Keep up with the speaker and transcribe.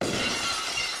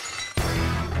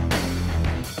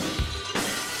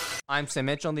I'm Sam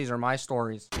Mitchell, and these are my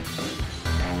stories.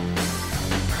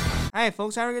 Hey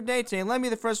folks, having a good day today. Let me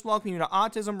the first welcome you to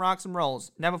Autism Rocks and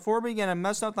Rolls. Now before we begin, I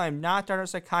must note that I am not a doctor or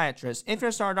psychiatrist. If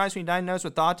you're diagnosed when diagnosed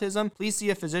with autism, please see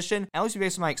a physician, at least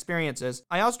based on my experiences.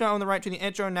 I also don't own the right to the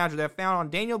intro and outro that are found on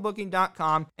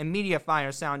danielbooking.com and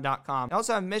mediafiresound.com. I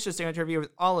also have a mission statement to review with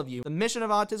all of you. The mission of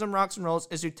Autism Rocks and Rolls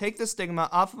is to take the stigma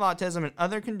off of autism and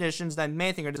other conditions that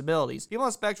may think are disabilities. People on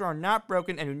the spectrum are not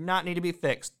broken and do not need to be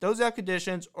fixed. Those who have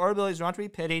conditions or abilities do not to be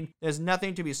pitied. There's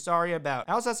nothing to be sorry about.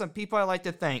 I also have some people I'd like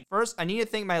to thank. First, I need to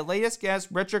thank my latest guest,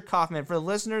 Richard Kaufman. For the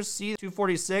listeners,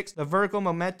 C246, the Vertical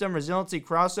Momentum Resiliency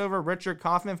Crossover, Richard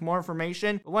Kaufman for more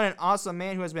information. But what an awesome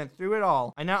man who has been through it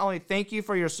all. I not only thank you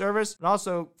for your service, but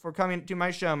also for coming to my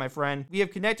show, my friend. We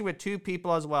have connected with two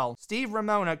people as well. Steve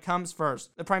Ramona comes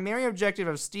first. The primary objective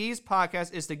of Steve's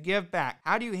podcast is to give back.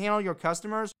 How do you handle your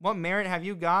customers? What merit have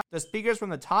you got? The speakers from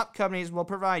the top companies will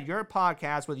provide your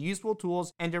podcast with useful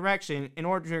tools and direction in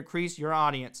order to increase your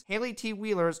audience. Haley T.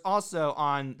 Wheeler is also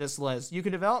on this list. You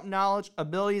can develop knowledge,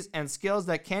 abilities, and skills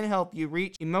that can help you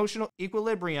reach emotional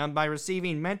equilibrium by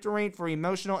receiving mentoring for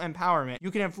emotional empowerment.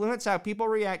 You can influence how people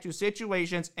react to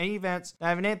situations and events that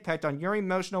have an impact on your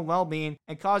emotional well-being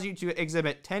and cause you to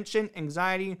exhibit tension,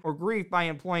 anxiety, or grief by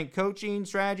employing coaching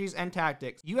strategies and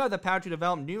tactics. You have the power to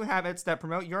develop new habits that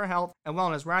promote your health and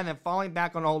wellness rather than falling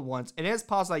back on old ones. It is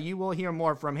possible that you will hear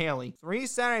more from Haley. 3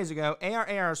 Saturdays ago,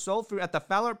 AR sold fruit at the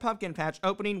Fowler Pumpkin Patch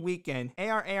opening weekend.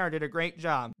 AR did a great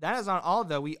job. That is not all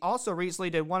though. We also recently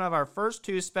did one of our first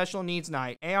 2 special needs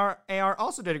night. AR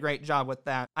also did a great job with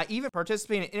that. I even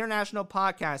participated in International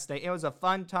Podcast Day. It was a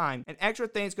fun time. And extra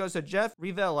thanks goes to Jeff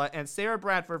Rivella and Sarah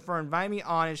Bradford for inviting me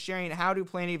on and sharing how to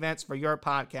plan events for your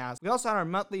podcast. We also had our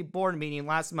monthly board meeting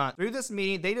last month. Through this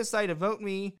meeting, they decided to vote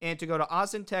me in to go to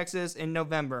Austin, Texas in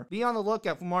November. Be on the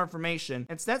lookout for more information.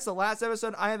 And since the last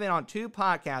episode, I have been on 2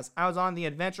 podcasts. I was on the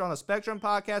Adventure on the Spectrum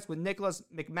podcast with Nicholas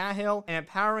McMahill and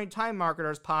Empowering Time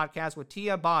Marketers podcast with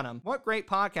Tia Bottom. What great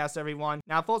podcast, everyone.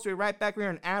 Now, folks, we'll be right back here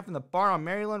an ad from the bar on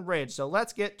Maryland Ridge, so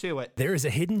let's get to it. There is a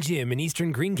hidden gem in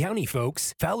eastern Greene County,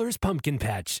 folks. Fowler's Pumpkin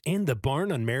Patch and the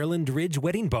barn on Maryland Ridge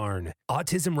Wedding Barn.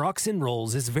 Autism Rocks and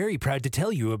Rolls is very proud to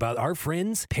tell you about our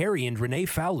friends Perry and Renee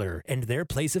Fowler and their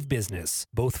place of business.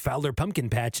 Both Fowler Pumpkin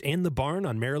Patch and the barn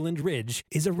on Maryland Ridge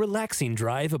is a relaxing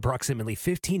drive approximately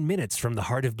 15 minutes from the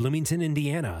heart of Bloomington,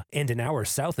 Indiana, and an hour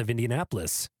south of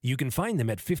Indianapolis. You can find them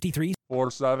at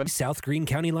 5347 South Greene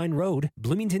County Line Road,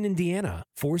 Bloomington, Indiana,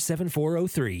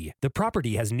 47403. The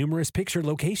property has numerous picture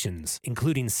locations,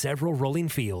 including several rolling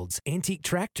fields, antique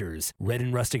tractors, red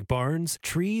and rustic barns,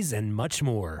 trees, and much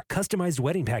more. Customized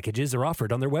wedding packages are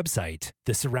offered on their website.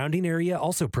 The surrounding area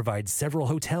also provides several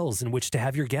hotels in which to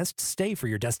have your guests stay for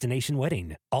your destination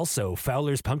wedding. Also,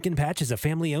 Fowler's Pumpkin Patch is a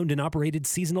family-owned and operated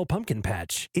seasonal pumpkin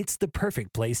patch. It's the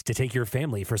perfect place to take your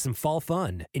family for some fall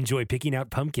fun. Enjoy picking out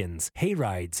pumpkins, hay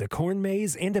rides, a corn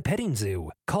maze, and a petting zoo.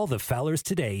 Call the Fowlers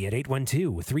today at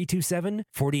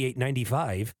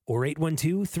 812-327-4895 or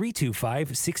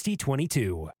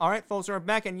 812-325-6022. All right, folks, we're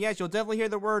back, and yes, you'll definitely hear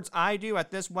the words I do at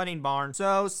this wedding barn.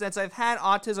 So, since I've had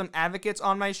autism advocates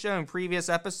on my show in previous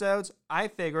episodes, I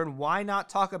figured why not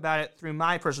talk about it through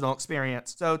my personal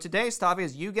experience. So, today's topic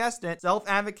is, you guessed it,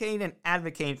 self-advocating and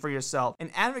advocating for yourself. And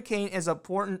advocating is an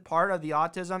important part of the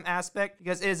autism aspect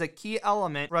because it is a key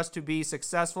element for us to be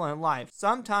successful in life.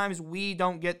 Sometimes we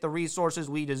don't get the resources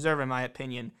we deserve, in my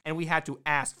opinion, and we had to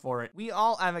ask for it. We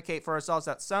all advocate for ourselves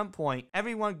at some point.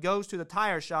 Everyone goes to the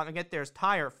tire shop and get their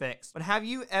tire fixed. But have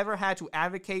you ever had to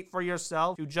advocate for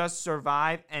yourself to just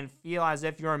survive and feel as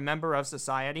if you're a member of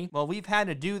society? Well, we've had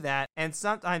to do that, and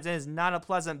sometimes it is not a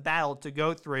pleasant battle to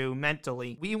go through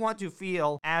mentally. We want to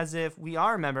feel as if we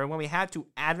are a member. When we have to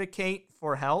advocate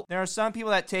for help, there are some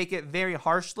people that take it very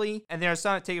harshly, and there are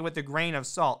some that take it with a grain of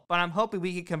salt. But I'm hoping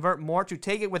we can convert more to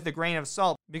take it with a grain of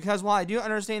salt, because while I do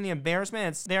understand the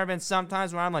embarrassment, there have been some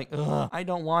times where I'm like, ugh, I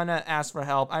don't want to ask for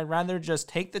help. I'd rather just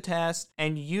take the test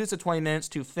and use the 20 minutes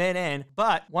to fit in.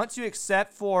 But once you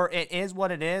accept for it is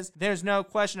what it is, there's no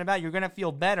question about it. You're going to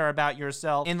feel better about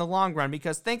yourself in the long run,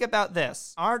 because think about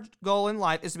this. Our goal in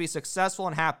life is to be successful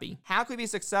and happy. How can we be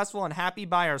successful and happy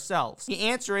by ourselves? The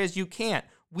answer is you can't.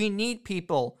 We need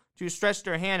people to stretch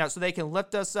their hand out so they can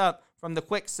lift us up from the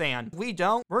quicksand. We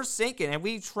don't. We're sinking, and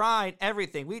we tried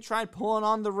everything. We tried pulling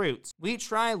on the roots. We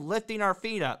tried lifting our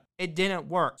feet up. It didn't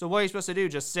work. So what are you supposed to do?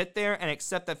 Just sit there and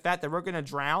accept the fact that we're going to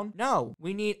drown? No,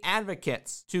 we need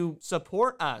advocates to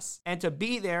support us and to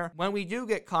be there when we do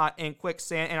get caught in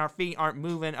quicksand and our feet aren't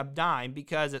moving a dime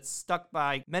because it's stuck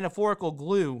by metaphorical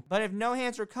glue. But if no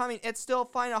hands are coming, it's still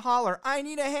fine to holler, I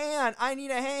need a hand, I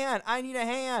need a hand, I need a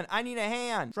hand, I need a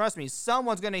hand. Trust me,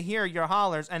 someone's going to hear your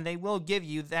hollers and they will give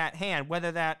you that hand,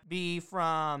 whether that be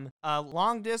from a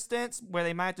long distance where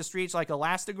they might have to stretch like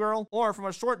Elastigirl, or from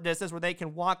a short distance where they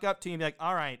can walk up to you and be like,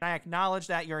 all right, I acknowledge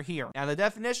that you're here. Now, the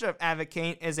definition of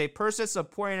advocate is a person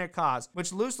supporting a cause,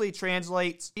 which loosely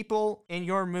translates people in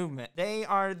your movement. They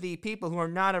are the people who are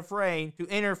not afraid to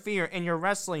interfere in your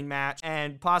wrestling match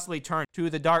and possibly turn to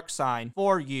the dark side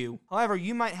for you. However,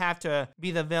 you might have to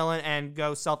be the villain and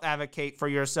go self-advocate for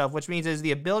yourself, which means it is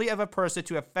the ability of a person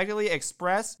to effectively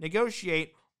express,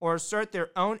 negotiate, or assert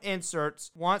their own inserts,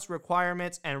 wants,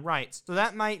 requirements, and rights. So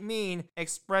that might mean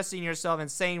expressing yourself and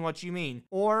saying what you mean,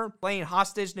 or playing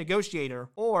hostage negotiator,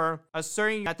 or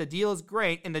asserting that the deal is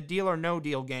great in the deal or no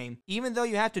deal game. Even though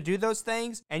you have to do those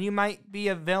things, and you might be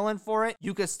a villain for it,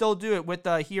 you could still do it with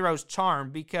the hero's charm,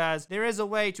 because there is a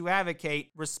way to advocate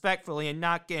respectfully and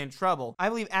not get in trouble. I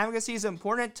believe advocacy is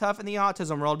important and tough in the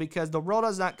autism world because the world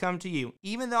does not come to you.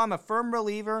 Even though I'm a firm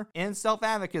believer in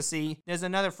self-advocacy, there's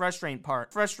another frustrating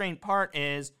part. Frustrating part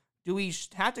is, do we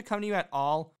have to come to you at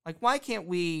all? Like, why can't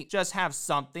we just have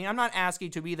something? I'm not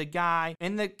asking to be the guy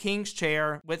in the king's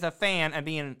chair with a fan and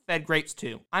being fed grapes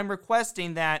to. I'm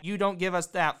requesting that you don't give us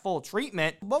that full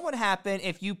treatment. What would happen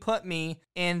if you put me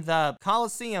in the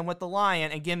Coliseum with the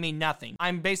lion and give me nothing?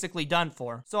 I'm basically done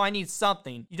for. So I need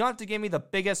something. You don't have to give me the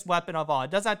biggest weapon of all.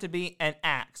 It doesn't have to be an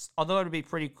axe, although it would be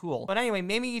pretty cool. But anyway,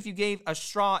 maybe if you gave a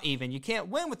straw even. You can't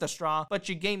win with a straw, but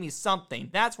you gave me something.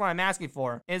 That's what I'm asking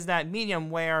for, is that medium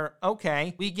where,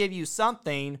 okay, we give you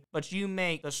something, but you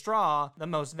make the straw the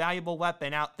most valuable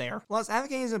weapon out there. Plus,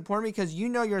 advocating is important because you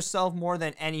know yourself more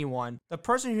than anyone. The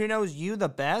person who knows you the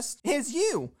best is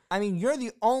you. I mean, you're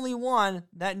the only one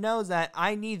that knows that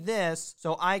I need this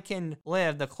so I can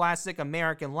live the classic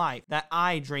American life that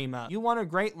I dream of. You want a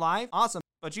great life? Awesome.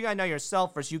 But you gotta know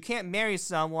yourself first. You can't marry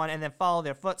someone and then follow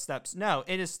their footsteps. No,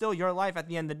 it is still your life at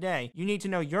the end of the day. You need to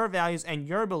know your values and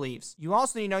your beliefs. You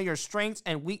also need to know your strengths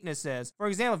and weaknesses. For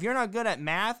example, if you're not good at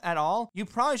math at all, you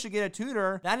probably should get a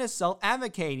tutor. That is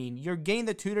self-advocating. You're getting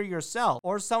the tutor yourself,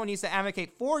 or someone needs to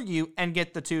advocate for you and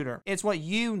get the tutor. It's what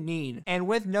you need. And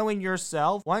with knowing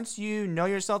yourself, once you know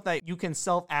yourself that you can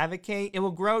self-advocate, it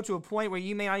will grow to a point where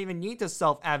you may not even need to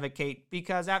self-advocate,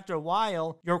 because after a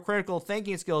while, your critical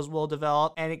thinking skills will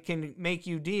develop and it can make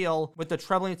you deal with the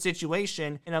troubling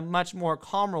situation in a much more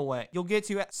calmer way. You'll get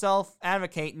to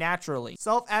self-advocate naturally.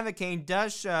 Self-advocating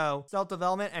does show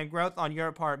self-development and growth on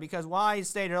your part, because while I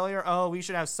stated earlier, oh, we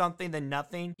should have something than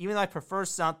nothing, even though I prefer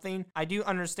something, I do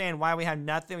understand why we have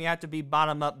nothing. We have to be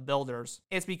bottom-up builders.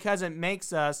 It's because it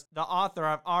makes us the author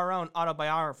of our own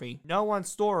autobiography. No one's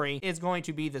story is going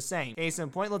to be the same. Case in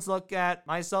point, let's look at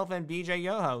myself and BJ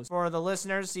Yoho's. For the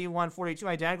listeners, see 142,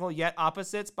 Identical Yet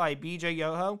Opposites by BJ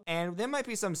Yoho, and there might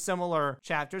be some similar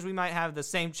chapters. We might have the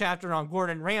same chapter on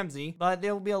Gordon Ramsay, but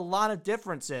there will be a lot of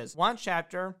differences. One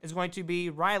chapter is going to be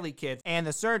Riley Kids and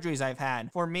the surgeries I've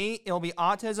had. For me, it'll be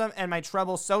autism and my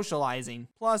trouble socializing.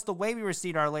 Plus, the way we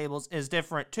receive our labels is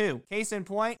different too. Case in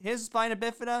point, his spina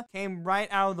bifida came right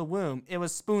out of the womb. It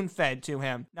was spoon-fed to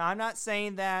him. Now, I'm not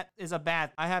saying that is a bad.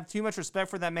 I have too much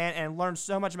respect for that man and learned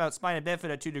so much about spina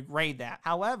bifida to degrade that.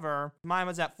 However, mine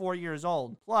was at 4 years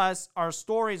old. Plus, our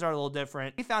stories are a little different.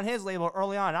 He found his label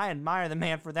early on. I admire the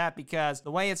man for that, because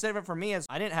the way it's different for me is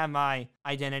I didn't have my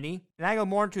identity. And I go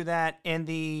more into that in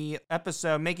the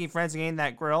episode Making Friends and Getting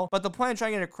That Grill. But the point I'm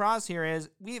trying to get across here is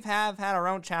we have had our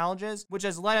own challenges, which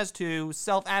has led us to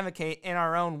self-advocate in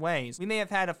our own ways. We may have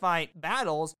had to fight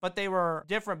battles, but they were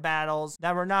different battles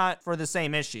that were not for the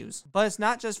same issues. But it's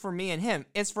not just for me and him.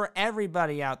 It's for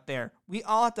everybody out there. We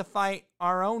all have to fight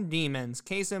our own demons.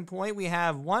 Case in point, we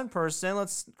have one person,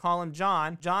 let's call him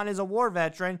John. John is a war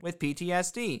veteran with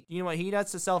PTSD. You know what he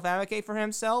does to self-advocate for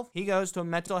himself? He goes to a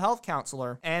mental health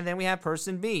counselor. And then we have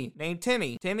person B, named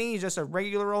Timmy. Timmy is just a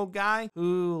regular old guy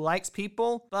who likes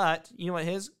people, but you know what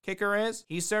his kicker is?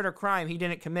 He served a crime he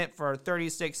didn't commit for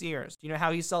 36 years. Do you know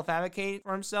how he self-advocated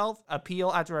for himself?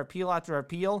 Appeal after appeal after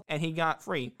appeal, and he got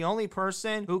free. The only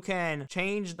person who can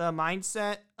change the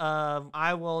mindset of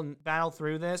I will battle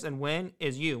through this and win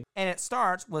is you. And it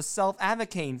starts with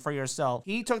self-advocating for yourself.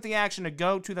 He took the action to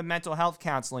go to the mental health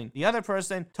counseling. The other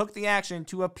person took the action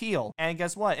to appeal. And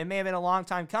guess what? It may have been a long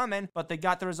time coming, but they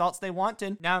got the results they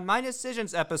wanted. Now, in my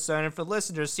decisions episode, and for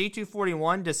listeners,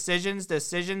 C241, decisions.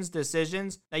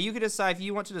 Now, you can decide if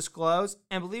you want to disclose.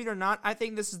 And believe it or not, I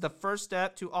think this is the first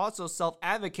step to also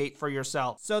self-advocate for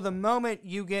yourself. So the moment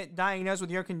you get diagnosed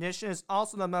with your condition is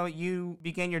also the moment you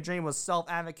begin your journey with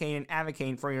self-advocating and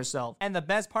advocating for yourself. And the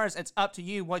best part is it's up to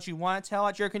you what you want to tell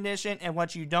about your condition and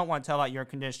what you don't want to tell about your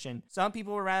condition. Some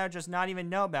people would rather just not even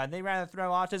know about it. They'd rather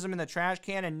throw autism in the trash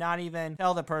can and not even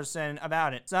tell the person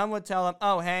about it. Some would tell them,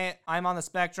 oh, hey, I'm on the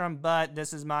spectrum, but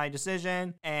this is my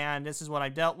decision and this is what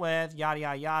I've dealt with, yada,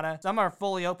 yada, yada. Some are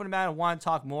fully open about it and want to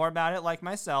talk more about it, like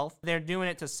myself. They're doing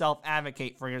it to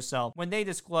self-advocate for yourself. When they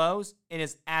disclose, it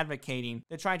is advocating.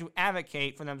 They're trying to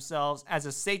advocate for themselves as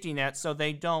a safety net so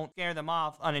they don't scare them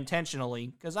off unintentionally,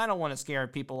 because I don't want to scare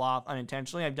people off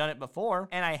unintentionally. I've done it before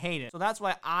and I hate it. So that's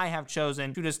why I have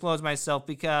chosen to disclose myself,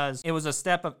 because it was a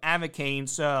step of advocating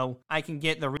so I can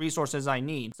get the resources I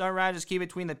need. So I'd rather just keep it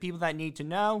between the people that need to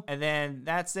know, and then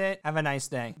that's it. Have a nice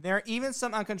day. There are even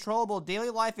some uncontrollable daily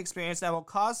life experiences that will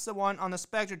cause someone on the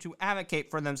spectrum to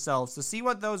advocate for themselves. To see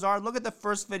what those are, look at the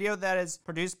first video that is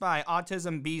produced by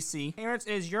Autism BC. Parents,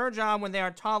 it is your job when they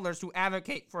are toddlers to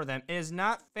advocate for them. It is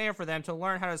not fair for them to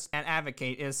learn how to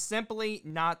advocate. It is simply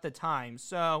not the time.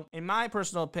 So, in my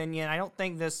personal opinion, I don't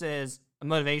think this is a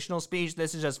motivational speech.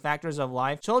 This is just factors of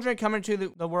life. Children come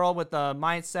into the world with the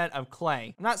mindset of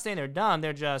clay. I'm not saying they're dumb,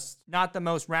 they're just not the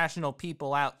most rational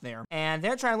people out there. And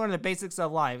they're trying to learn the basics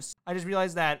of life. I just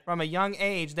realized that from a young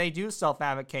age, they do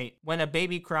self-advocate. When a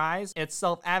baby cries, it's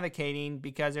self-advocating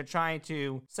because they're trying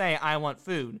to say, I want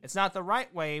food. It's not the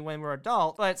right way when we're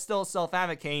adults, but it's still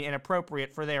self-advocating and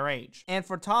appropriate for their age. And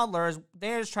for toddlers,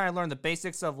 they're just trying to learn the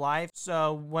basics of life.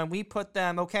 So when we put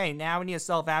them, okay, now we need to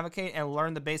self-advocate and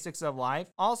learn the basics of life.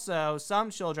 Also, some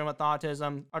children with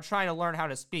autism are trying to learn how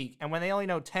to speak, and when they only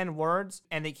know 10 words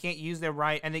and they can't use the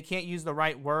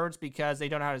right words because they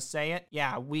don't know how to say it,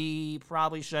 yeah, we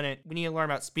probably shouldn't. We need to learn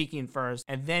about speaking first,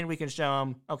 and then we can show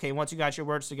them, okay, once you got your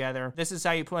words together, this is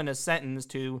how you put in a sentence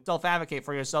to self-advocate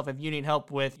for yourself if you need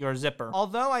help with your zipper.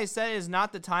 Although I said it is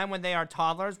not the time when they are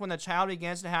toddlers, when the child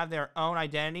begins to have their own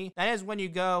identity, that is when you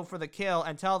go for the kill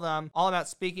and tell them all about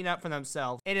speaking up for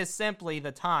themselves. It is simply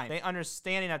the time. They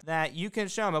understanding that you can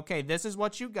show them, okay, this is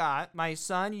what you got. My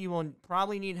son, you will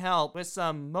probably need help with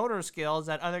some motor skills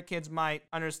that other kids might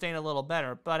understand a little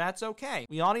better, but that's okay.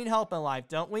 We all need help in life,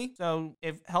 don't we? So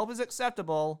if help is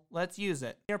acceptable, let's use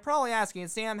it. You're probably asking,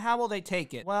 Sam, how will they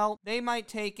take it? Well, they might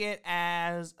take it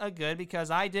as a good, because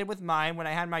I did with mine when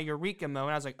I had my eureka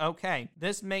moment. I was like, okay,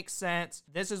 this makes sense.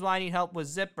 This is why I need help with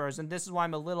zippers, and this is why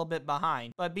I'm a little bit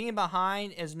behind. But being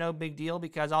behind is no big deal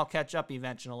because I'll catch up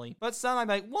eventually. But some I'm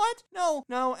like, what?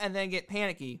 No, and then get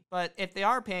panicky. But if they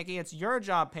are panicky, it's your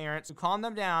job, parents, to calm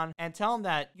them down and tell them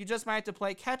that you just might have to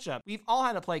play catch up. We've all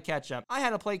had to play catch up. I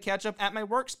had to play catch up at my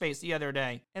workspace the other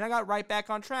day, and I got right back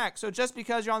on track. So just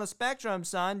because you're on the spectrum,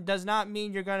 son, does not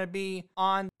mean you're going to be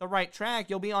on the right track.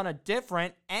 You'll be on a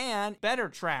different and better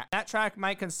track. That track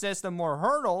might consist of more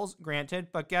hurdles, granted,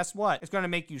 but guess what? It's going to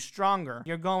make you stronger.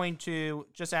 You're going to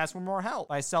just ask for more help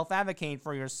by self-advocating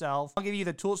for yourself. I'll give you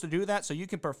the tools to do that so you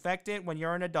can perfect it when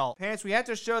you're an adult. Parents, we have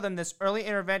to show them this early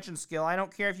intervention skill. I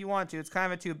don't care if you want to. It's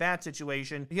kind of a too bad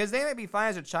situation because they may be fine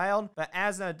as a child, but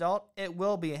as an adult, it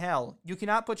will be hell. You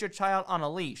cannot put your child on a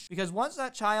leash because once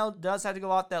that child does have to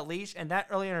go off that leash and that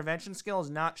early intervention skill is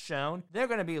not shown, they're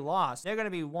going to be lost. They're going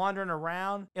to be wandering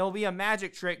around. It will be a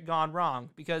magic trick gone wrong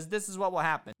because this is what will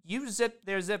happen. You zip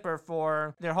their zipper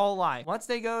for their whole life. Once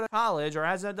they go to college or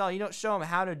as an adult, you don't show them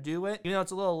how to do it. Even though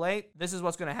it's a little late, this is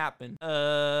what's going to happen.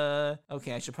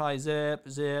 Okay, I should probably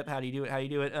zip. How do you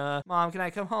do it? Mom, can I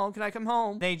come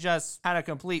home? They just had a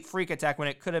complete freak attack when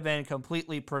it could have been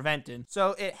completely prevented.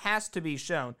 So it has to be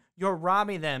shown. You're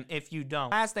robbing them if you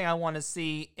don't. Last thing I want to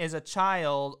see is a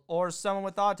child or someone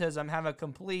with autism have a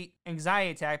complete anxiety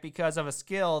attack because of a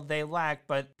skill they lack,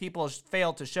 but people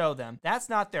fail to show them. That's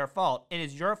not their fault. It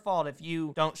is your fault if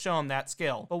you don't show them that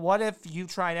skill. But what if you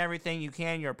tried everything you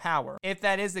can in your power? If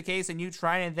that is the case and you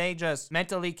try and they just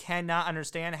mentally cannot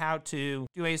understand how to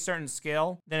do a certain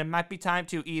skill, then it might be time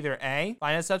to either A,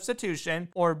 find a substitution,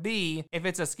 or B, if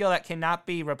it's a skill that cannot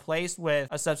be replaced with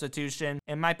a substitution,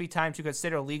 it might be time to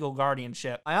consider legal legal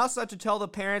guardianship. I also have to tell the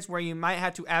parents where you might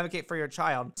have to advocate for your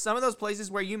child. Some of those places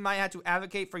where you might have to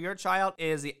advocate for your child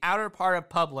is the outer part of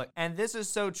public. And this is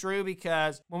so true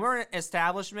because when we're in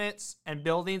establishments and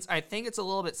buildings, I think it's a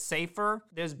little bit safer.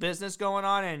 There's business going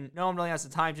on and no one really has the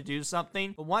time to do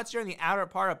something. But once you're in the outer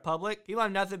part of public, people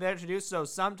have nothing better to do, so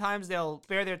sometimes they'll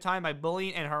spare their time by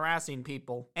bullying and harassing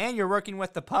people. And you're working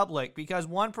with the public because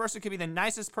one person could be the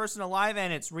nicest person alive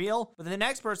and it's real, but the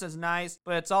next person is nice,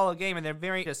 but it's all a game and they're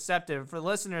very deceptive. For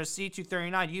listeners,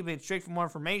 C239, you've been tricked for more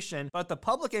information, but the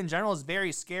public in general is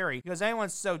very scary because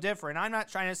everyone's so different. I'm not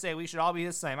trying to say we should all be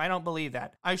the same. I don't believe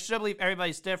that. I should believe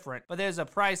everybody's different, but there's a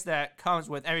price that comes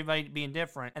with everybody being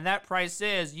different, and that price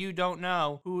is you don't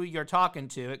know who you're talking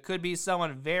to. It could be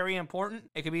someone very important.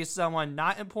 It could be someone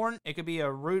not important. It could be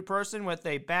a rude person with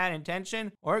a bad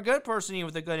intention or a good person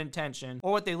with a good intention,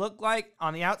 or what they look like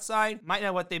on the outside might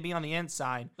know what they be on the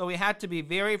inside. So we have to be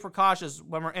very precautious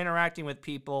when we're interacting with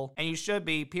people, and you should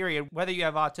be, period, whether you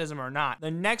have autism or not.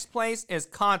 The next place is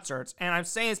concerts, and I'm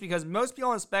saying this because most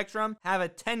people on the spectrum have a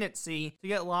tendency to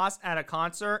get lost at a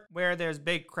concert where there's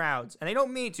big crowds, and they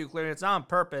don't mean to, clearly. It's not on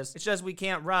purpose. It's just we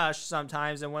can't rush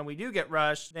sometimes, and when we do get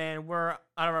rushed, then we're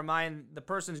out of our mind, the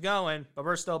person's going, but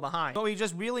we're still behind. What we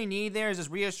just really need there is this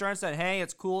reassurance that, hey,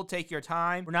 it's cool, take your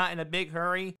time. We're not in a big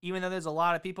hurry, even though there's a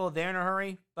lot of people there in a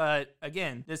hurry. But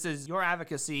again, this is your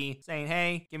advocacy saying,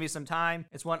 hey, give me some time.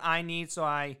 It's what I need so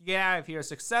I get out of here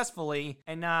successfully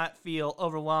and not feel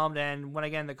overwhelmed and when I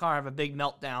get in the car, have a big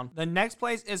meltdown. The next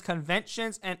place is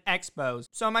conventions and expos.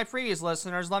 So my previous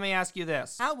listeners, let me ask you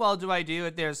this. How well do I do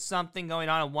if there's something going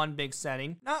on in one big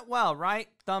setting? Not well, right?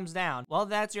 Thumbs down. Well,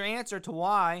 that's your answer to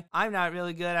why I'm not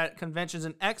really good at conventions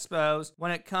and expos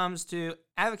when it comes to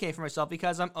advocate for myself,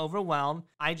 because I'm overwhelmed.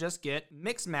 I just get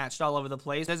mixed matched all over the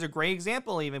place. There's a great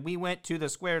example even. We went to the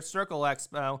Squared Circle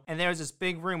Expo and there was this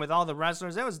big room with all the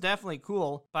wrestlers. It was definitely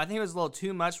cool, but I think it was a little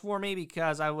too much for me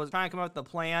because I was trying to come up with the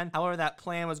plan. However, that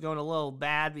plan was going a little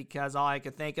bad because all I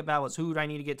could think about was who do I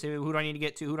need to get to, who do I need to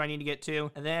get to, who do I need to get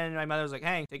to. And then my mother was like,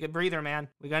 hey, take a breather, man.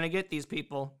 We're going to get these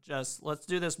people. Just let's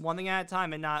do this one thing at a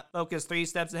time and not focus 3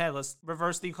 steps ahead. Let's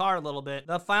reverse the car a little bit.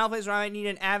 The final place where I might need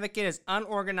an advocate is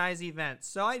unorganized events.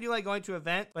 So I do like going to an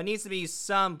event, but it needs to be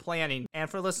some planning. And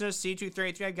for listeners,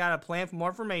 C233, I got a plan for more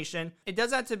information. It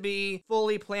does have to be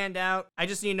fully planned out. I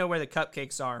just need to know where the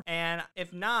cupcakes are. And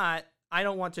if not, I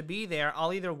don't want to be there.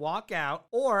 I'll either walk out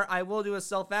or I will do a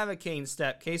self-advocating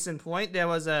step. Case in point, there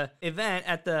was a event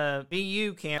at the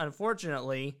BU camp.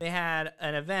 Unfortunately, they had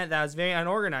an event that was very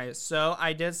unorganized. So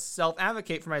I did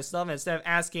self-advocate for myself. And instead of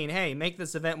asking, hey, make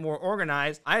this event more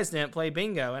organized, I just didn't play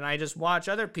bingo. And I just watch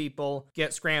other people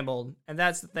get scrambled. And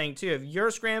that's the thing too. If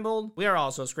you're scrambled, we are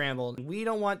also scrambled. We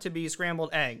don't want to be scrambled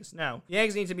eggs. No. The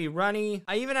eggs need to be runny.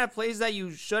 I even have places that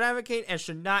you should advocate and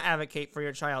should not advocate for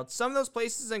your child. Some of those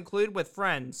places include with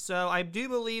friends. So I do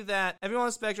believe that everyone on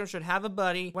the spectrum should have a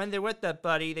buddy. When they're with that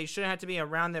buddy, they shouldn't have to be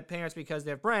around their parents because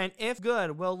their friend, if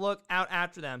good, will look out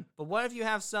after them. But what if you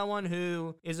have someone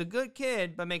who is a good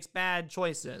kid but makes bad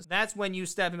choices? That's when you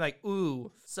step in like,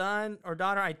 ooh, son or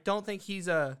daughter, I don't think he's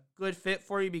a good fit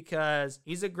for you because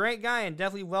he's a great guy and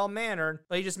definitely well-mannered,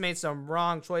 but he just made some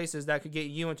wrong choices that could get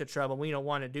you into trouble. We don't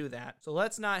want to do that. So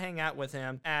let's not hang out with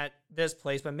him at this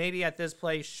place, but maybe at this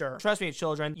place, sure. Trust me,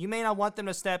 children, you may not want them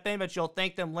to step in, but you'll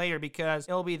thank them later because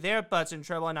it'll be their butts in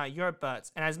trouble and not your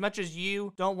butts. And as much as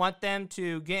you don't want them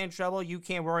to get in trouble, you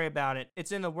can't worry about it.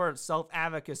 It's in the word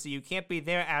self-advocacy. You can't be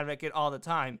their advocate all the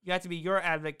time. You have to be your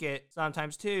advocate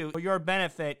sometimes too, for your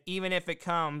benefit, even if it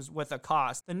comes with a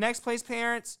cost. The next place,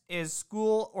 parents, is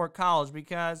school or college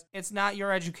because it's not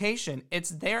your education. It's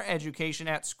their education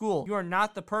at school. You are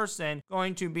not the person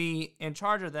going to be in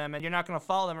charge of them and you're not going to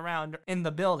follow them around in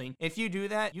the building. If you do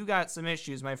that, you got some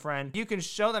issues, my friend. You can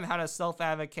show them how to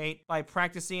self-advocate by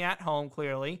practicing at home,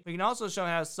 clearly. You can also show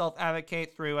them how to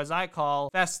self-advocate through, as I call,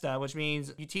 FESTA, which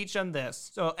means you teach them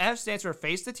this. So F stands for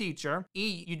face the teacher.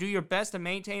 E, you do your best to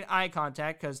maintain eye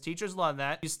contact because teachers love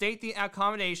that. You state the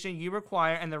accommodation you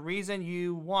require and the reason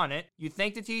you want it. You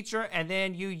thank the teacher and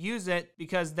then you use it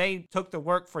because they took the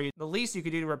work for you. The least you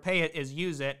could do to repay it is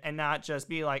use it and not just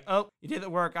be like, oh, you did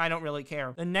the work, I don't really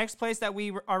care. The next place that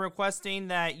we are requesting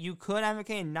that you could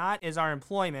advocate and not is our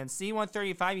employment.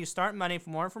 C135, you start money for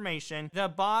more information. The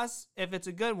boss, if it's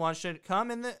a good one, should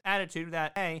come in the attitude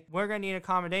that, hey, we're going to need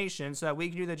accommodation so that we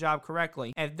can do the job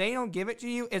correctly. If they don't give it to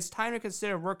you, it's time to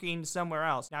consider working somewhere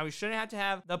else. Now, we shouldn't have to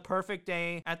have the perfect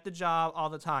day at the job all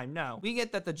the time. No, we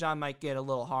get that the job might get a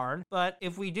little hard, but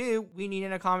if we do, we need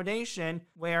an accommodation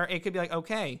where it could be like,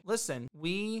 okay, listen,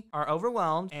 we are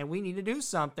overwhelmed and we need to do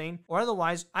something, or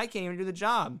otherwise I can't even do the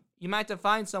job. you might have to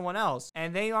find someone else.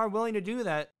 And they are willing to do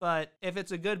that, but if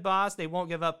it's a good boss, they won't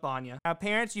give up on you. Now,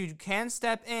 parents, you can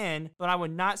step in, but I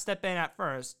would not step in at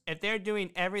first. If they're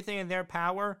doing everything in their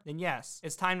power, then yes,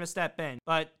 it's time to step in.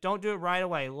 But don't do it right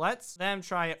away. Let them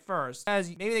try it first. As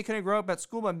maybe they couldn't grow up at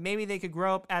school, but maybe they could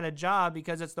grow up at a job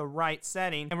because it's the right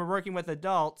setting. And we're working with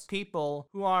adults, people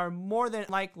who are more than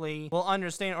likely will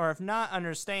understand, or if not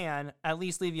understand, at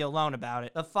least leave you alone about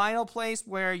it. The final place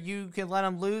where you can let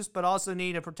them loose, but also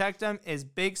need to protect them is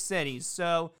big cities.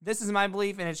 So this is my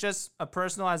belief, and it's just a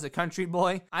personal as a country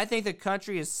boy. I think the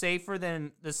country is safer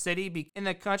than the city. In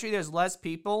the country, there's less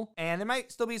people, and there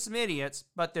might still be some idiots,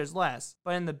 but there's less.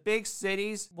 But in the big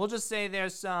cities, we'll just say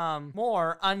there's some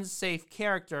more unsafe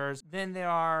characters than there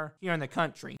are here in the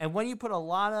country. And when you put a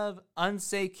lot of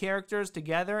unsafe characters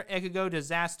together, it could go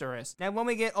disastrous. Now, when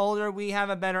we get older, we have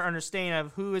a better understanding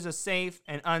of who is a safe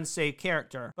and unsafe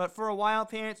character. But for a while,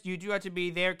 parents, you do have to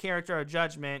be their character of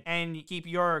judgment and keep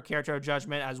your character of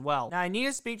judgment as well. Now, I need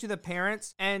to speak to the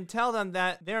parents and tell them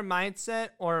that their mindset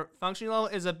or functioning level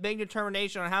is a big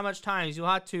determination on how much times you'll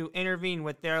have to intervene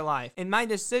with their life. In my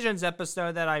decisions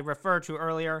episode that I referred to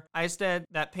earlier, I said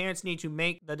that parents need to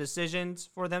make the decisions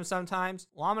for them sometimes.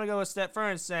 Well, I'm going to go a step further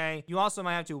and say you also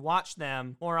might have to watch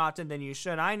them more often than you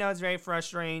should. I know it's very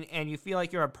frustrating and you feel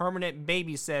like you're a permanent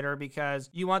babysitter because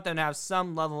you want them to have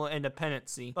some level of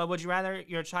independency. But would you rather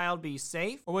your child be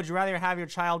safe, or would you rather have your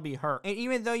child be hurt? And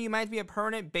even though you might be a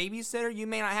permanent babysitter, you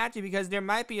may not have to, because there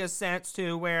might be a sense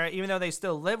to where even though they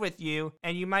still live with you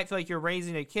and you might feel like you're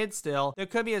raising a kid still, there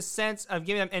could be a sense of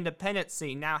giving them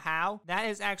independency. Now, how? That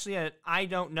is actually I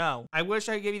don't know. I wish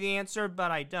I could give you the answer,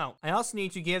 but I don't. I also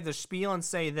need to give the spiel and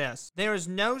say this. There is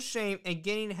no shame in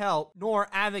getting help nor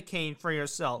advocating for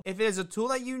yourself. If it is a tool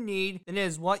that you need, then it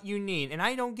is what you need. And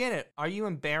I don't get it. Are you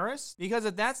embarrassed? Because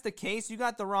if that's the case, you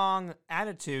got the wrong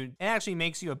attitude. It actually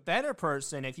makes you a better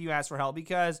person if you ask for help,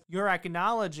 because you're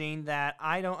acknowledging that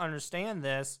I don't understand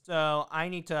this, so I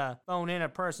need to phone in a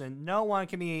person. No one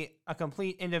can be a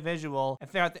complete individual and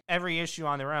figure out every issue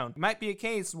on their own. It might be a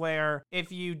case where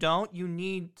if you don't, you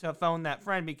need to phone that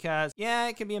friend, because yeah,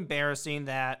 it can be embarrassing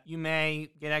that you may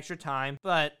get extra time,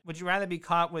 but would you rather be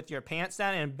caught with your pants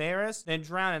down and embarrassed than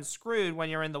drown and screwed when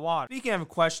you're in the water? Speaking of a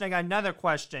question, I got another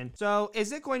question. So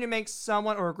is it going to make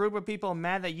someone or a group of people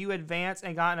mad that you advanced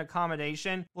and got an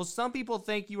accommodation? Will some people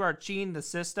think you are cheating the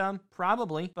system?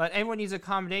 Probably, but everyone needs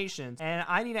accommodations. And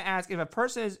I need to ask, if a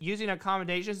person is using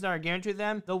accommodations that are given to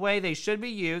them the way they should be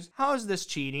used, how is this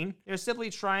cheating? They're simply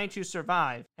trying to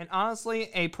survive. And honestly,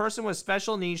 a person with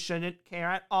special needs shouldn't care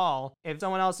at all if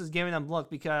someone else is giving them look,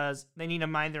 because they need to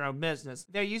mind their own business.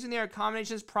 They're using their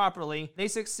accommodations properly. They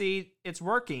succeed. It's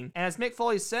working. And as Mick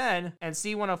Foley said, and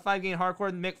C105 Getting Hardcore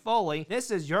with Mick Foley,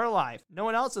 this is your life. No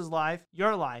one else's life,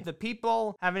 your life. The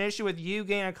people have an issue with you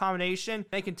getting an accommodation,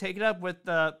 they can take it up with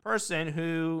the person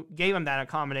who gave them that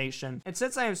accommodation. And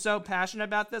since I am so passionate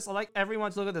about this, I'd like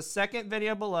everyone to look at the second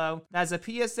video below. That's a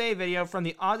PSA video from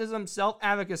the Autism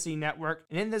Self-Advocacy Network.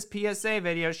 And in this PSA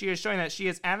video, she is showing that she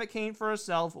is advocating for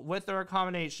herself with her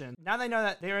accommodation. Now that I know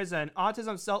that there is an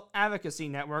Autism Self-Advocacy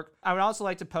Network, I would also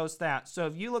like to post that. So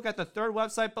if you look at the third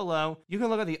website below, you can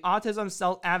look at the Autism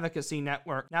Self-Advocacy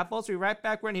Network. Now, folks, we'll be right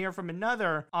back. We're going to hear from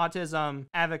another autism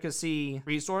advocacy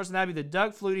resource, and that would be the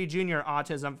Doug Flutie Jr.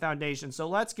 Autism Foundation. So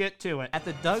let's get to it. At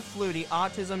the Doug Flutie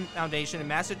Autism Foundation in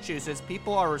Massachusetts,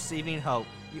 people are receiving hope.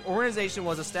 The organization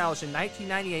was established in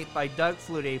 1998 by Doug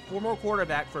Flutie, former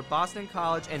quarterback for Boston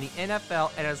College and the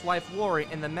NFL, and his wife Lori,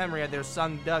 in the memory of their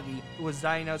son Dougie, who was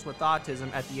diagnosed with autism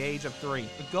at the age of 3.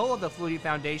 The goal of the Flutie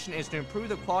Foundation is to improve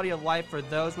the quality of life for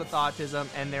those with autism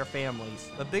and their families.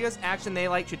 The biggest action they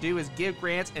like to do is give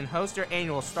grants and host their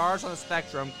annual Stars on the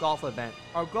Spectrum golf event.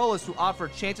 Our goal is to offer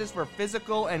chances for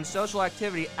physical and social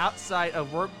activity outside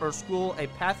of work or school, a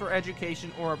path for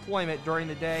education or employment during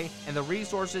the day, and the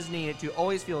resources needed to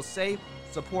always feel safe,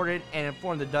 supported, and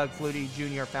informed, the Doug Flutie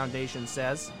Jr. Foundation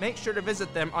says. Make sure to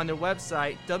visit them on their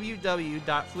website,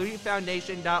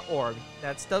 www.flutiefoundation.org.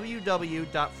 That's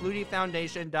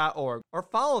www.flutiefoundation.org. Or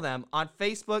follow them on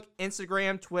Facebook,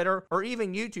 Instagram, Twitter, or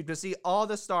even YouTube to see all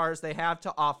the stars they have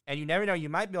to offer. And you never know, you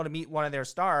might be able to meet one of their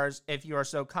stars if you are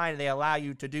so kind and they allow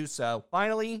you to do so.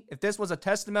 Finally, if this was a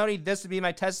testimony, this would be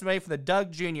my testimony for the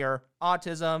Doug Jr.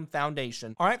 Autism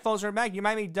Foundation. All right, folks, we're back. You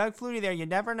might meet Doug Flutie there. You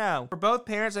never know. For both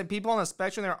parents and people on the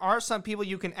spectrum, there are some people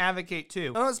you can advocate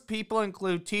to. Those people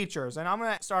include teachers. And I'm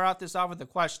going to start this off with a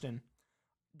question.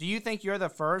 Do you think you're the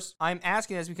first? I'm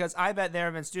asking this because I bet there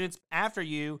have been students after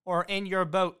you or in your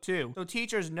boat too. So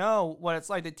teachers know what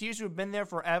it's like. The teachers who've been there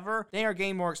forever, they are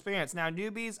gaining more experience. Now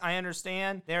newbies, I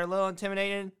understand, they're a little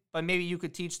intimidated. but maybe you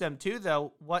could teach them too,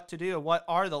 though, what to do, what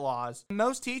are the laws.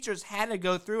 Most teachers had to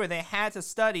go through it. They had to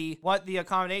study what the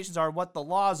accommodations are, what the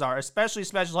laws are, especially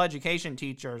special education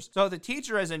teachers. So if the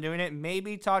teacher isn't doing it,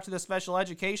 maybe talk to the special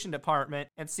education department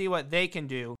and see what they can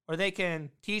do, or they can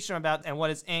teach them about and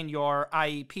what is in your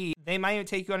IEP. They might even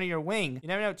take you under your wing. You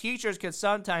never know, teachers could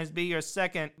sometimes be your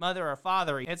second mother or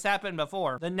father. It's happened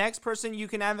before. The next person you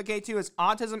can advocate to is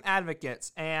autism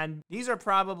advocates, and these are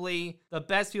probably the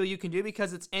best people you can do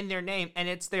because it's in their name and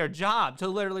it's their job to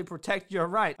literally protect your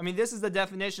rights. I mean, this is the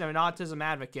definition of an autism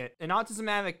advocate. An autism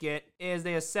advocate is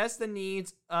they assess the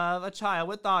needs of a child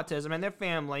with autism and their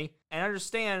family and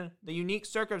understand the unique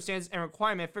circumstances and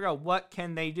requirements, figure out what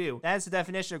can they do. That is the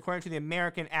definition according to the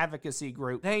American Advocacy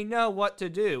Group. They know what to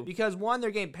do because one,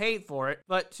 they're getting paid for it,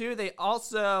 but two, they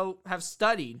also have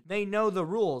studied. They know the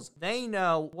rules. They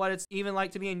know what it's even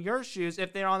like to be in your shoes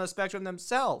if they're on the spectrum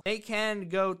themselves. They can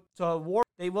go to war.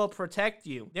 They will protect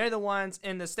you. They're the ones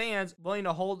in the stands willing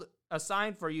to hold a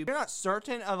sign for you. If you're not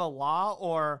certain of a law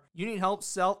or you need help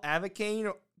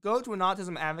self-advocating, go to an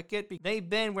autism advocate because they've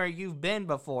been where you've been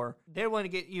before. They're willing to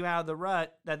get you out of the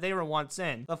rut that they were once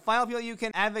in. The final people you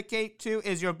can advocate to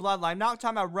is your bloodline. I'm not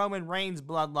talking about Roman Reigns'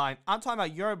 bloodline. I'm talking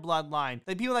about your bloodline.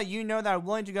 The people that you know that are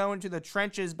willing to go into the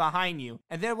trenches behind you.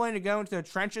 And they're willing to go into the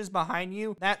trenches behind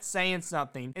you. That's saying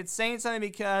something. It's saying something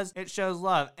because it shows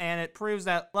love. And it proves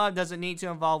that love doesn't need to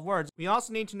involve words. We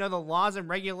also need to know the laws and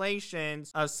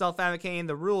regulations of self-advocating,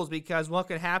 the rules, because what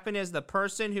could happen is the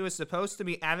person who is supposed to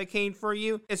be advocating for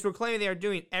you is proclaiming they are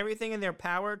doing everything in their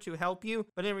power to help you,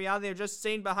 but in reality, they're just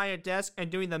sitting behind a desk and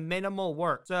doing the minimal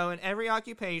work. So in every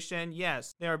occupation,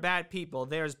 yes, there are bad people.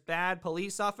 There's bad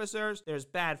police officers, there's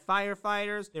bad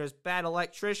firefighters, there's bad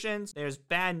electricians, there's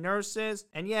bad nurses,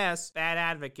 and yes, bad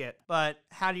advocate. But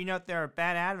how do you know if they're a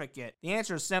bad advocate? The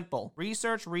answer is simple.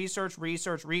 Research, research,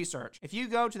 research, research. If you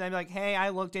go to them like, hey, I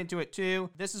looked into it too,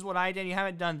 this is what I did, you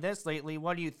haven't done this lately,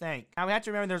 what do you think? Now we have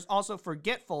to remember there's also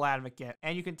forgetful advocate,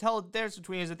 and you can tell the difference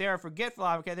between is that they're a forgetful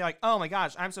advocate. They're like, oh my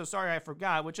gosh, I'm so sorry I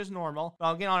forgot, which is normal, but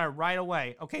I'll get on it right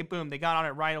away. Okay, boom, they got on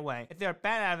it right away. If they're a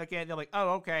bad advocate, they're like, oh,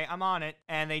 okay, I'm on it,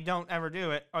 and they don't ever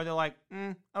do it. Or they're like,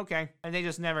 okay, and they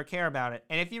just never care about it.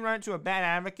 And if you run into a bad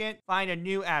advocate, find a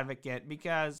new advocate,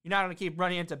 because you're not going to keep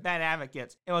running into bad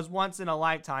advocates. It was once in a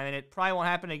lifetime, and it probably won't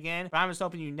happen again, but I'm just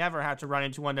hoping you never have to run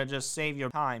into one to just save your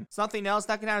time. Something else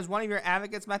that can happen is one of your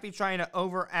advocates might be trying to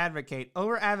over-advocate.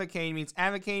 Over-advocating means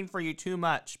advocating for you too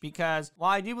much, because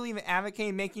while I do believe in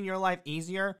advocating making your life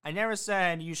easier, I never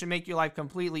said you should make your life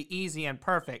completely easy and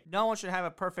perfect. No one should have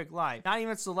a perfect life. Not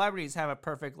even celebrities have a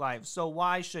perfect life, so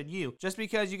why should you? Just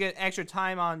because you get extra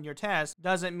time on your test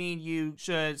doesn't mean you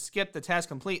should skip the test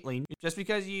completely. Just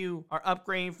because you are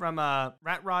upgrading from a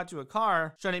rat rod to a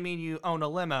car shouldn't mean you own a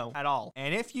limo at all.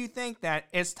 And if you think that,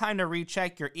 it's time to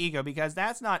recheck your ego, because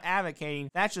that's not advocating,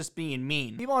 that's just being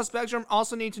mean. People on the spectrum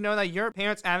also need to know that your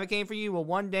parents advocating for you will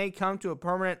one day come to a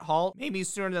permanent halt, maybe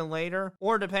sooner than later,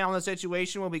 or depending on the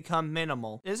situation will become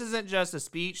minimal. This isn't just a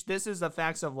speech, this is the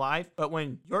facts of life, but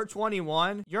when you're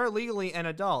 21, you're legally an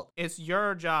adult. It's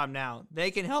your job now.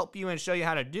 They can help you and show you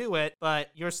how to do it, but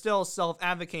you're still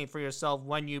self-advocating for yourself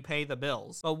when you pay the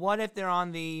bills. But what if they're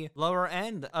on the lower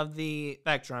end of the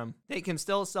spectrum? They can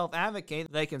still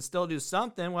self-advocate, they can still do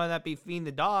something, whether that be feeding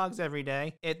the dogs every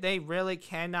day. If they really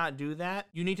cannot do that,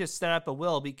 you need to set up a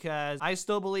will, because I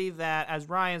still believe that, as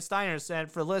Ryan Steiner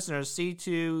said, for listeners,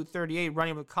 C238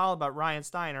 running with call about Ryan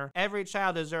Steiner, every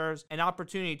child deserves an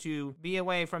opportunity to be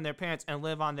away from their parents and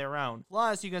live on their own.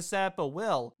 Plus, you can set up a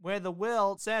will where the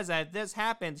will says that if this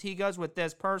happens, he goes with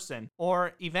this person.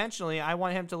 Or eventually, I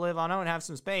want him to live on own, have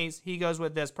some space, he goes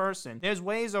with this person. There's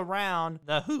ways around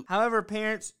the hoop. However,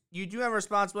 parents, you do have a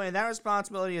responsibility, and that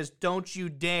responsibility is don't you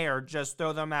dare just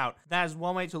throw them out. That is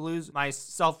one way to lose my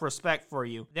self-respect for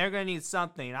you. They're going to need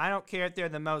something. I don't care if they're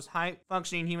the most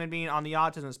high-functioning human being on the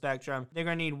autism spectrum. They're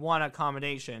going to need one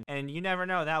accommodation. And you never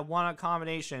know, that one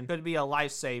accommodation could be a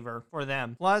lifesaver for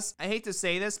them. Plus, I hate to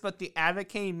say this, but the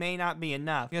advocating may not be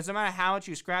enough. Because no matter how much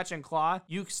you scratch and claw,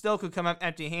 you still could come up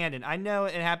empty-handed. I know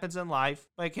it happens in life,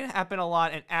 but it can happen a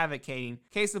lot in advocating.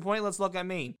 Case in point, let's look at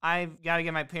me. I've got to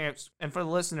get my parents, and for the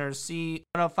listeners,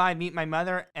 C105 Meet My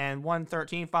Mother and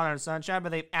 113 Father and Sunshine,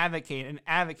 but they've advocated and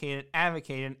advocated and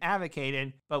advocated and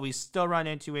advocated, but we still run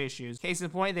into issues. Case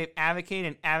in point, they've advocated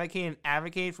and advocated and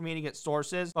advocated for me to get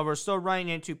sources, but we're still running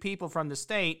into people from the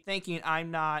state thinking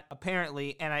I'm not,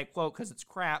 apparently, and I quote because it's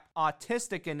crap,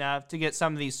 autistic enough to get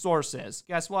some of these sources.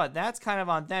 Guess what? That's kind of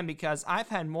on them, because I've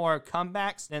had more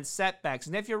comebacks than setbacks.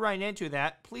 And if you're running into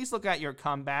that, please look at your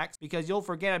comebacks, because you'll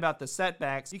forget about the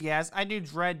setbacks. Yes, I do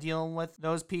dread dealing with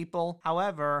those people.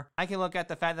 However, I can look at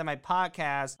the fact that my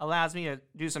podcast allows me to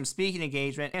do some speaking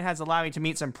engagement and has allowed me to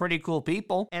meet some pretty cool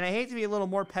people. And I hate to be a little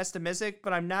more pessimistic,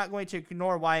 but I'm not going to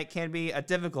ignore why it can be a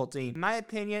difficulty. In my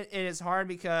opinion, it is hard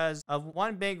because of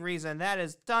one big reason. That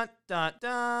is, dun, dun,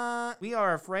 dun, we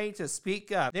are afraid to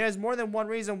speak up. There's more than one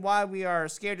reason why we are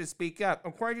scared to speak up.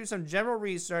 According to some general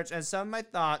research and some of my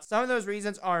thoughts, some of those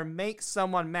reasons are make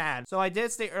someone mad. So I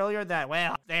did say earlier that,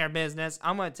 well, their business.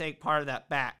 I'm going to take part of that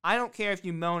back. I don't care if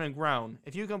you moan and groan.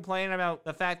 If you complain about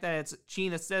the fact that it's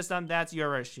cheating the system, that's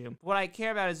your issue. What I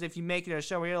care about is if you make it a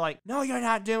show where you're like, no, you're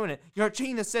not doing it. You're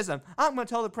cheating the system. I'm going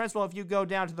to tell the principal if you go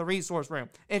down to the resource room.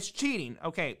 It's cheating.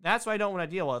 Okay, that's what I don't want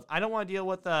to deal with. I don't want to deal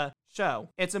with the show.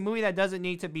 It's a movie that doesn't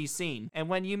need to be seen. And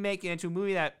when you make it into a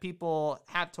movie that people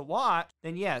have to watch,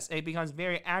 then yes, it becomes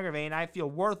very aggravating. I feel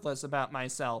worthless about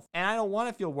myself. And I don't want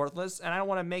to feel worthless, and I don't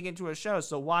want to make it into a show.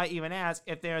 So why even ask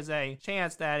if there's a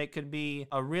chance that it could be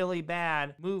a really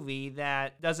bad movie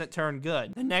that doesn't turn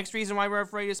good? The next reason why we're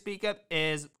afraid to speak up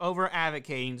is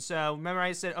over-advocating. So remember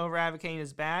I said over-advocating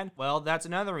is bad? Well, that's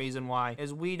another reason why,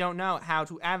 is we don't know how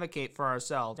to advocate for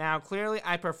ourselves. Now, clearly,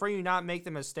 I prefer you not make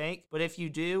the mistake, but if you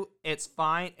do, it's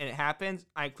fine and it happens.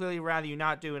 I clearly rather you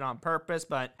not do it on purpose,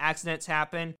 but accidents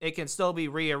happen. It can still be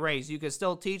rearranged. You can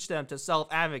still teach them to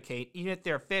self-advocate, even if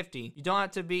they're 50. You don't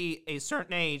have to be a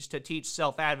certain age to teach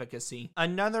self-advocacy.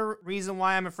 Another reason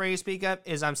why I'm afraid to speak up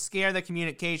is I'm scared of the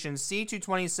communication.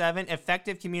 C227,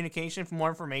 effective communication for more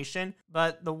information.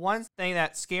 But the one thing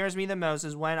that scares me the most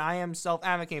is when I am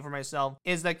self-advocating for myself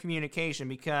is the communication,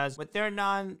 because with their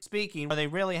non-speaking, are they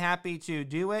really happy to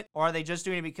do it, or are they just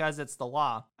doing it because it's the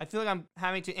law? I feel like I'm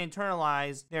having to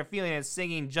internalize their feeling as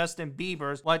singing Justin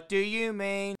Bieber's "What Do You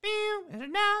Mean?"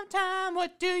 It's now time,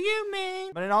 what do you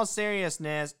mean? But in all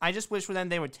seriousness, I just wish for them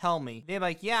they would tell me. They'd be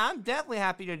like, yeah, I'm definitely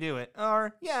happy to do it.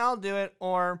 Or, yeah, I'll do it.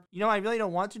 Or, you know, I really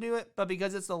don't want to do it, but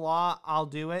because it's the law, I'll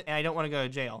do it, and I don't want to go to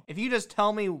jail. If you just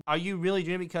tell me, are you really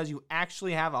doing it because you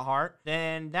actually have a heart,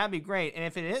 then that'd be great. And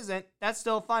if it isn't, that's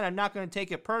still fine. I'm not going to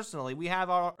take it personally. We have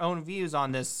our own views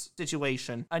on this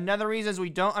situation. Another reason is we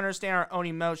don't understand our own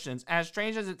emotions. As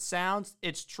strange as it sounds,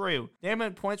 it's true. There have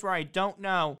been points where I don't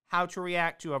know how to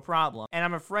react to a problem, and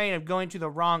I'm afraid of going to the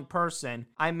wrong person.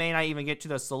 I may not even get to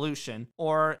the solution,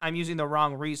 or I'm using the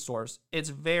wrong resource. It's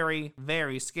very,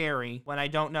 very scary when I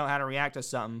don't know how to react to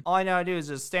something. All I know how to do is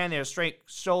just stand there straight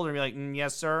shoulder and be like,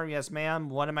 yes, sir, yes, ma'am,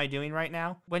 what am I doing right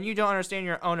now? When you don't understand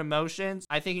your own emotions,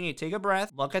 I think you need to take a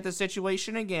breath, look at the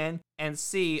situation again, and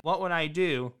see what would I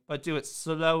do, but do it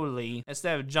slowly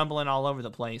instead of jumbling all over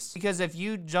the place. Because if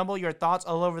you jumble your thoughts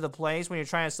all over the place when you're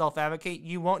trying to self-advocate,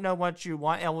 you won't know what you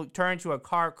want, and it will turn into a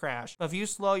car crash. But if you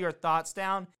slow your thoughts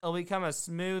down, it'll become a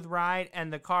smooth ride,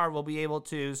 and the car will be able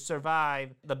to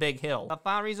survive the big hill. The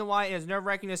final reason why it is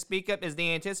nerve-wracking to speak up is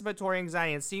the anticipatory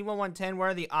anxiety. In C1110, where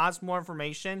are the odds for more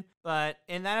information? But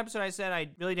in that episode, I said I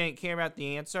really didn't care about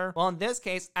the answer. Well, in this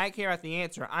case, I care about the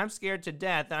answer. I'm scared to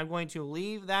death that I'm going to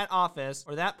leave that office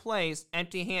or that place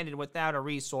empty-handed without a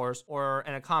resource or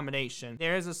an accommodation.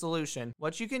 There is a solution.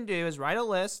 What you can do is write a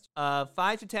list of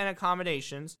 5 to 10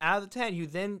 accommodations. Out of the 10, you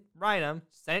then write them,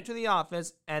 send it to the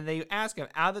office, and then you ask them,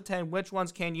 out of the 10, which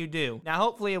ones can you do? Now,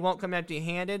 hopefully it won't come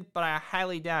empty-handed, but I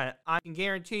highly doubt it. I can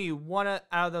guarantee you one out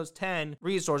of those 10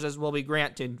 resources will be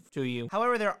granted to you.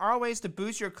 However, there are ways to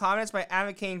boost your confidence by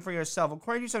advocating for yourself.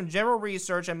 According to some general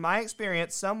research and my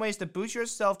experience, some ways to boost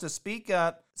yourself to speak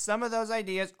up, some of those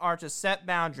ideas are to set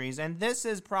boundaries, and this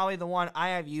is probably the one I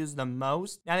have used the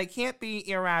most. Now, it can't be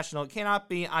irrational. It cannot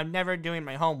be, I'm never doing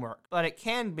my homework, but it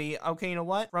can be, okay, you know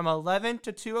what? From 11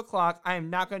 to 2 o'clock, I am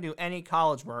not going to do any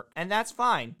college work, and that's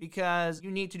fine, because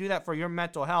you need to do that for your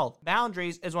mental health.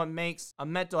 Boundaries is what makes a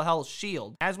mental health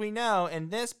shield. As we know, in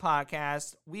this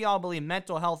podcast, we all believe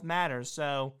mental health matters,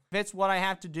 so if it's what I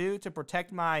have to do to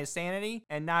protect my sanity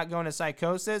and not go into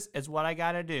psychosis, it's what I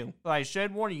gotta do. But I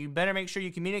should warn you, you better make sure you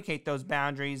communicate those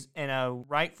boundaries in a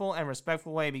rightful and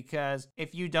respectful way, because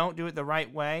if you don't do it the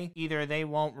right way, either they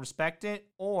won't respect it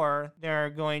or they're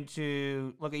going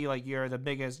to look at you like you're the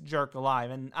biggest jerk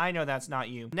alive, and I know that's not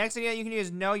you. Next thing that you can do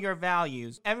is know your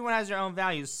values. Everyone has their own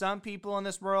values. Some people in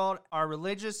this world are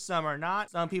religious, some are not.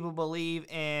 Some people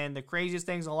believe in the craziest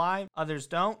things alive, others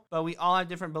don't, but we all have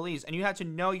different beliefs, and you have to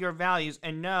know your values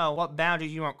and know what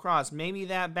boundaries you won't cross. Maybe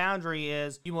that boundary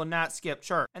is you will not skip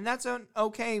church, and that's an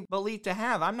okay belief to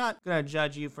have. I'm not going to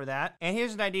judge you for that. And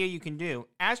here's an idea you can do.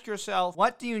 Ask yourself,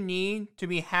 what do you need to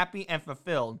be happy and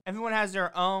fulfilled? Everyone has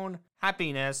their own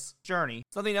happiness journey.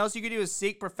 Something else you can do is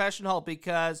seek professional help,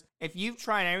 because if you've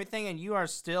tried everything and you are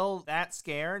still that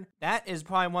scared, that is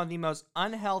probably one of the most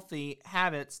unhealthy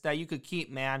habits that you could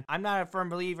keep, man. I'm not a firm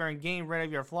believer in getting rid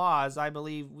of your flaws. I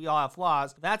believe we all have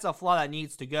flaws. But that's a flaw that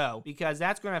needs to go, because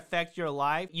that's going to affect your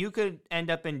life. You could end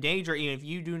up in danger even if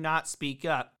you do not speak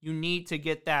up. You need to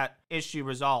get that issue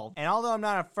resolved. And although I'm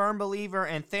not a firm believer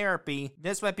in therapy,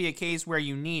 this might be a case where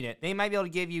you need it. They might be able to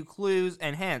give you clues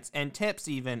and hints and tips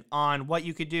even on what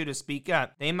you could do to speak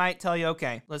up. They might tell you,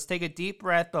 okay, let's take a deep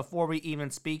breath before we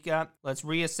even speak up. Let's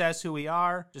reassess who we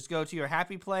are. Just go to your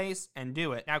happy place and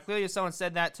do it. Now, clearly, if someone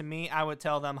said that to me, I would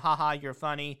tell them, haha, you're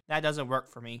funny. That doesn't work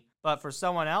for me. But for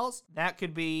someone else, that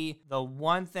could be the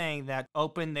one thing that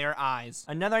opened their eyes.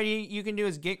 Another idea you can do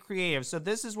is get creative. So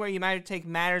this is where you might take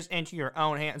matters into your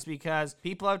own hands, because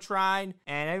people have tried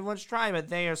and everyone's tried, but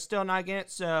they are still not getting it.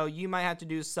 So you might have to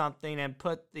do something and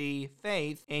put the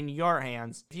faith in your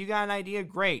hands. If you got an idea,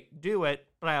 great, do it.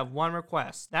 But I have one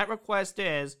request. That request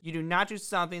is you do not do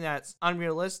something that's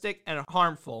unrealistic and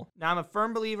harmful. Now, I'm a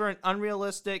firm believer in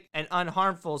unrealistic and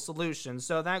unharmful solutions.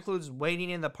 So that includes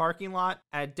waiting in the parking lot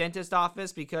at a dentist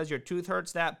office because your tooth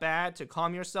hurts that bad to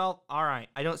calm yourself. All right,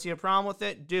 I don't see a problem with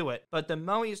it. Do it. But the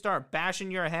moment you start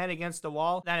bashing your head against the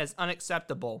wall, that is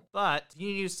unacceptable. But you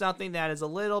need to do something that is a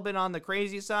little bit on the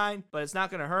crazy side, but it's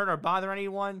not going to hurt or bother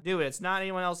anyone. Do it. It's not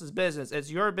anyone else's business. It's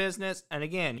your business, and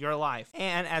again, your life.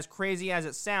 And as crazy as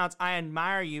it sounds, I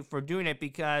admire you for doing it,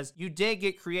 because you did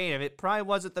get creative. It probably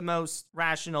wasn't the most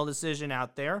rational decision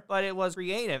out there, but it was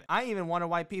creative. I even wonder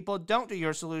why people don't do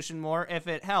your solution more if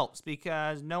it helps,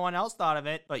 because no one else thought of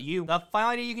it but you. The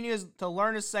final idea you can use is to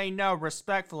learn to say no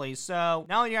respectfully. So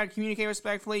not only you gotta communicate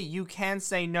respectfully, you can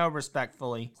say no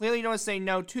respectfully. Clearly you don't want to say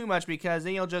no too much, because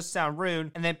then you'll just sound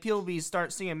rude, and then people will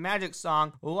start singing Magic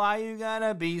song, why you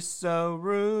gotta be so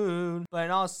rude? But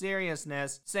in all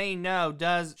seriousness, saying no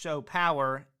does show power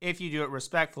if you do it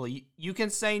respectfully. You can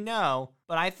say no,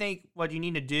 but I think what you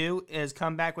need to do is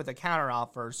come back with a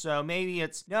counteroffer. So maybe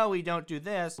it's, no, we don't do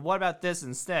this. What about this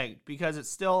instead? Because it's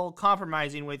still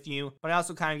compromising with you, but I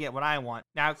also kind of get what I want.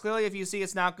 Now, clearly, if you see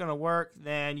it's not going to work,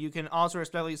 then you can also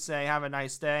respectfully say, have a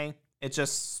nice day. It's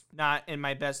just not in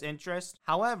my best interest.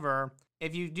 However,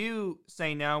 if you do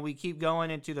say no, we keep going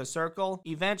into the circle,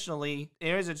 eventually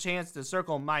there is a chance the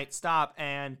circle might stop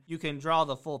and you can draw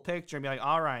the full picture and be like,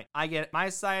 all right, I get my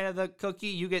side of the cookie,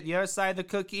 you get the other side of the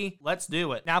cookie, let's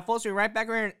do it. Now, folks, we'll be right back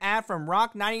here, an ad from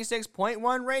Rock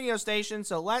 96.1 radio station,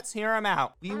 so let's hear them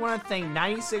out. We want to thank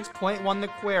 96.1 The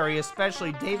Quarry,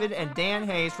 especially David and Dan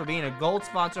Hayes, for being a gold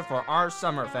sponsor for our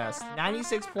Summerfest.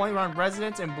 96.1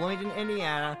 residents in Bloomington,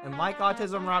 Indiana, and like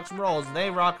Autism Rocks and Rolls, they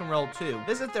rock and roll too.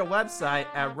 Visit their website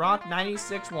at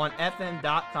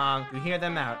rock961fm.com to hear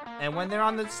them out. And when they're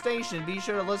on the station, be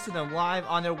sure to listen to them live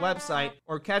on their website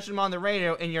or catch them on the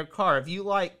radio in your car. If you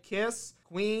like Kiss,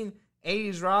 Queen,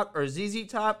 80s rock, or ZZ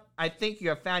Top, I think you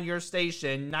have found your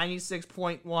station.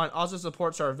 96.1 also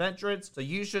supports our veterans, so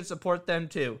you should support them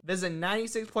too. Visit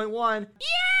 96.1. Yeah!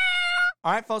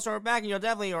 Alright, folks, so we're back, and you'll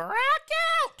definitely rock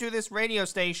out to this radio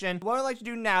station. What I'd like to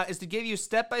do now is to give you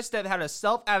step-by-step how to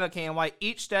self-advocate and why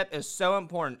each step is so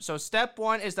important. So step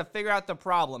one is to figure out the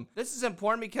problem. This is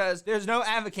important because there's no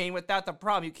advocating without the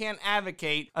problem. You can't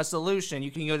advocate a solution.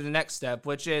 You can go to the next step,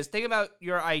 which is think about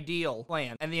your ideal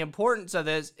plan. And the importance of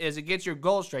this is it gets your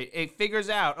goal straight. It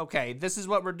figures out, okay, this is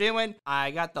what we're doing.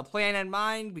 I got the plan in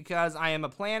mind because I am a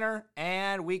planner,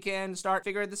 and we can start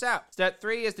figuring this out. Step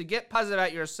three is to get positive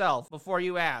about yourself before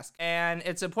you ask. And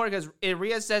it's important because it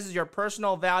reassesses your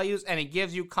personal values and it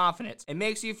gives you confidence. It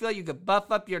makes you feel you could buff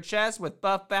up your chest with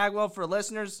Buff Bagwell for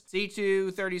listeners.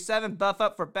 C237, buff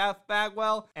up for Buff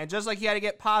Bagwell. And just like you had to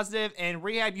get positive in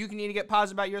rehab, you can need to get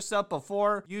positive about yourself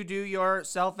before you do your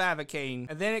self-advocating.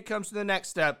 And then it comes to the next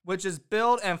step, which is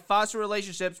build and foster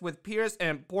relationships with peers and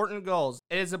important goals.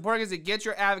 It is important because it gets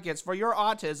your advocates for your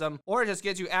autism, or it just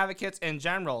gets you advocates in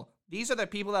general. These are the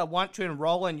people that want to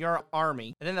enroll in your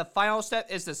army. And then the final step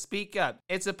is to speak up.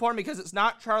 It's important because it's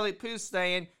not Charlie Puth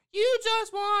saying, you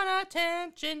just want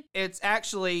attention. It's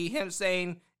actually him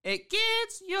saying, it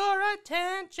gets your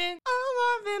attention, all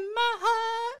love in my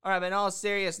heart. All right, but in all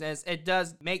seriousness, it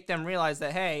does make them realize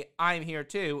that, hey, I'm here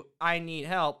too. I need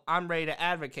help. I'm ready to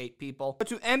advocate, people. But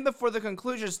to end before the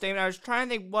conclusion statement, I was trying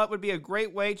to think what would be a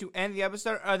great way to end the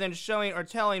episode other than showing or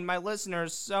telling my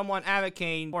listeners someone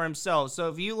advocating for himself. So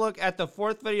if you look at the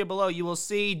fourth video below, you will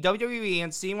see WWE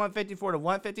in scene 154 to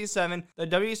 157, the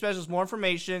WWE specials, more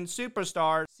information,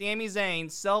 Superstar, Sami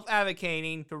Zayn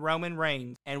self-advocating to Roman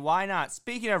Reigns. And why not?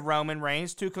 Speaking Speaking of Roman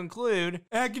Reigns, to conclude,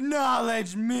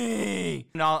 acknowledge me!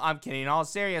 No, I'm kidding. In all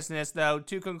seriousness, though,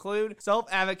 to conclude,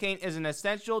 self-advocating is an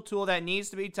essential tool that needs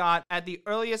to be taught at the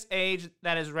earliest age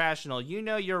that is rational. You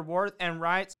know your worth and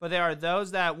rights, but there are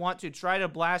those that want to try to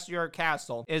blast your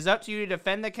castle. It is up to you to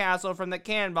defend the castle from the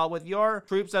cannonball with your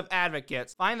troops of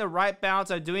advocates. Find the right balance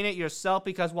of doing it yourself,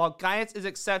 because while guidance is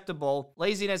acceptable,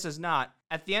 laziness is not.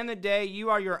 At the end of the day, you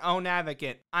are your own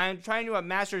advocate. I am trying to what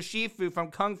Master Shifu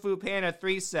from Kung Fu Panda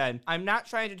 3 said. I'm not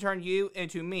trying to turn you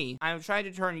into me. I am trying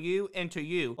to turn you into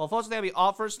you. Well, folks, that'll be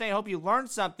all for today. I hope you learned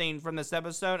something from this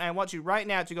episode, and I want you right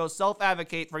now to go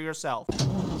self-advocate for yourself.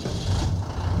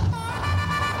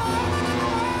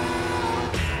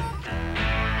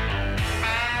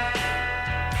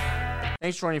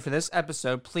 Thanks for joining for this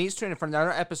episode. Please tune in for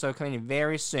another episode coming in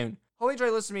very soon. Hope you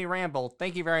enjoyed listening to me ramble.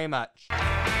 Thank you very much.